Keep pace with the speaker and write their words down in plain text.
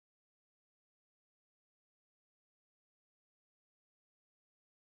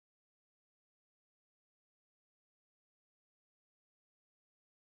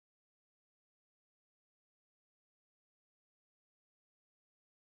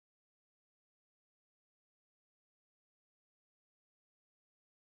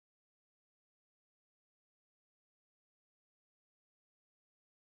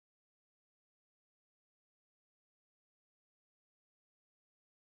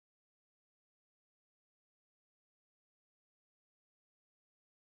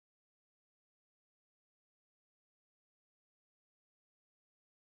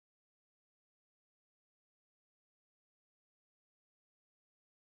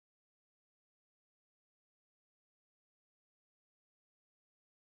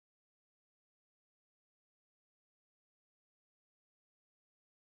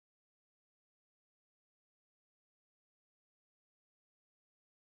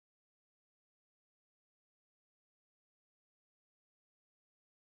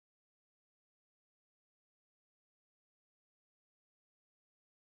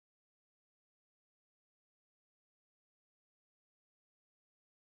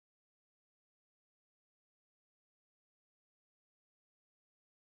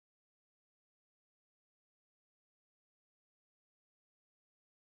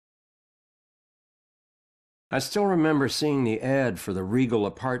I still remember seeing the ad for the Regal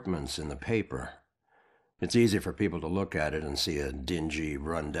Apartments in the paper. It's easy for people to look at it and see a dingy,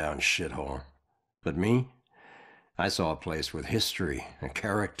 run-down shithole. But me? I saw a place with history and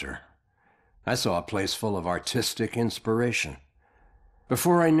character. I saw a place full of artistic inspiration.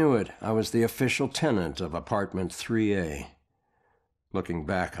 Before I knew it, I was the official tenant of apartment 3A. Looking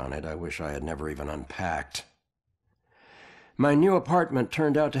back on it, I wish I had never even unpacked. My new apartment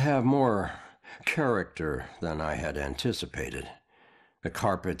turned out to have more character than I had anticipated. The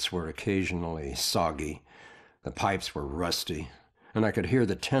carpets were occasionally soggy, the pipes were rusty, and I could hear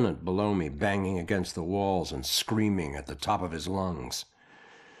the tenant below me banging against the walls and screaming at the top of his lungs.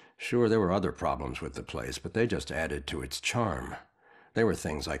 Sure, there were other problems with the place, but they just added to its charm. They were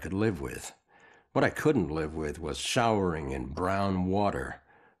things I could live with. What I couldn't live with was showering in brown water,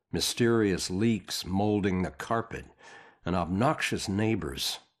 mysterious leaks molding the carpet, and obnoxious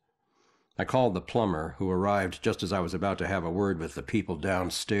neighbors. I called the plumber, who arrived just as I was about to have a word with the people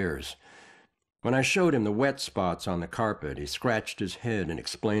downstairs. When I showed him the wet spots on the carpet, he scratched his head and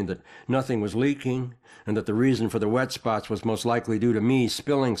explained that nothing was leaking, and that the reason for the wet spots was most likely due to me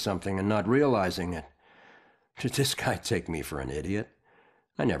spilling something and not realizing it. Did this guy take me for an idiot?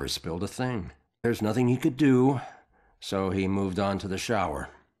 I never spilled a thing. There's nothing he could do, so he moved on to the shower.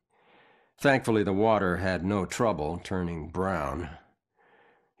 Thankfully, the water had no trouble turning brown.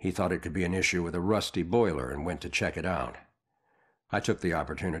 He thought it could be an issue with a rusty boiler and went to check it out. I took the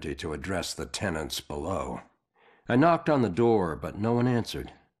opportunity to address the tenants below. I knocked on the door, but no one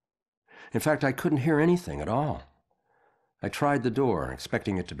answered. In fact, I couldn't hear anything at all. I tried the door,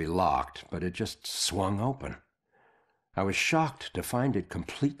 expecting it to be locked, but it just swung open. I was shocked to find it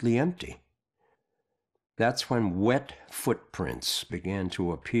completely empty. That's when wet footprints began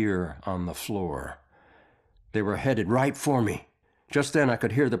to appear on the floor. They were headed right for me. Just then I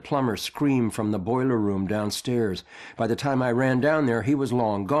could hear the plumber scream from the boiler room downstairs. By the time I ran down there, he was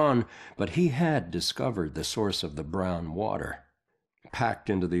long gone, but he had discovered the source of the brown water. Packed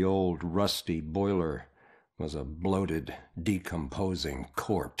into the old, rusty boiler was a bloated, decomposing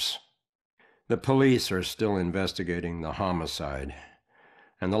corpse. The police are still investigating the homicide,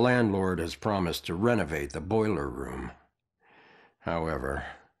 and the landlord has promised to renovate the boiler room. However,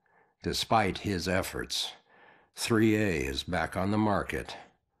 despite his efforts, 3A is back on the market,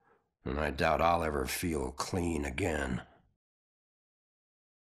 and I doubt I'll ever feel clean again.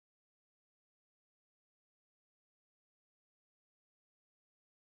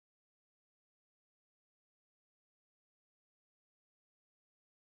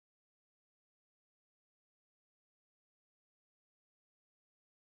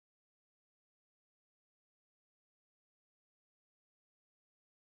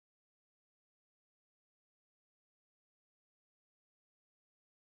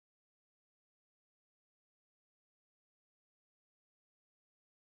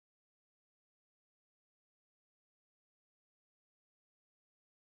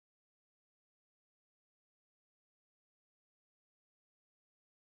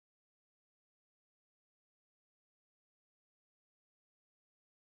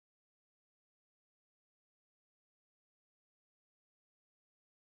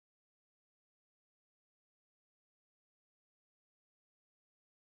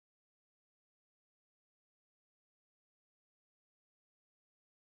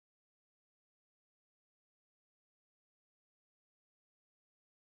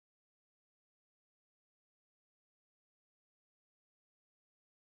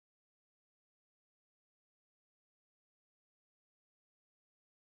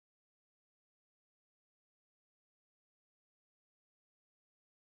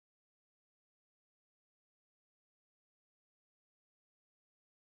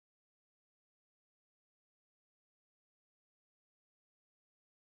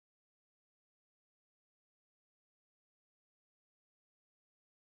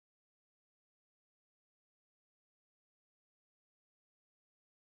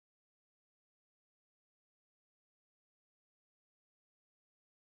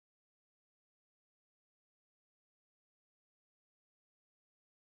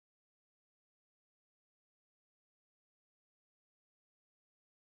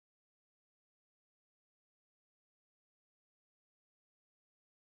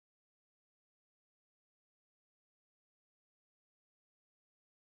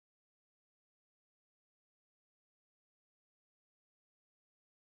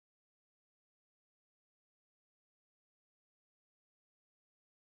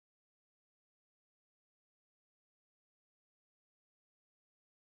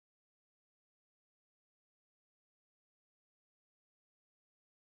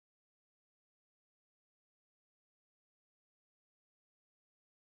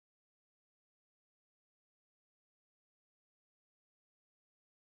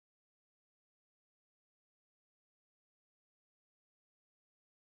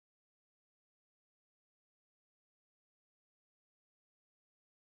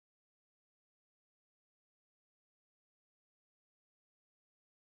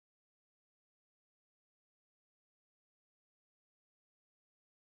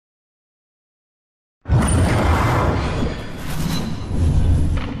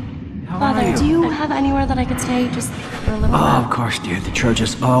 Father, do you have anywhere that I could stay just for a little Oh, bit? of course, dear. The church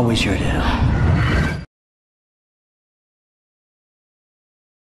is always your to help.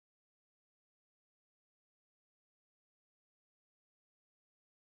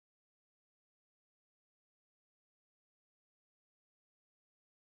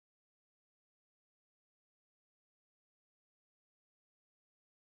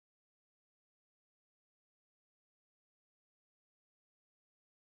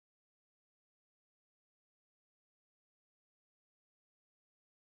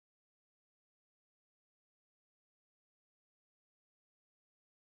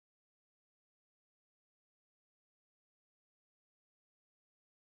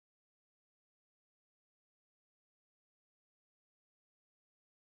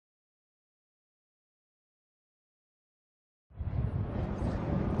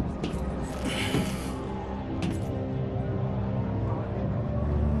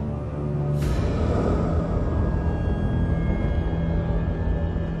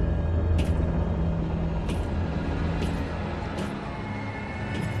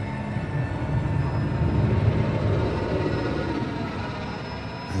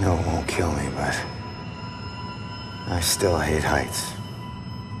 I know it won't kill me, but I still hate heights.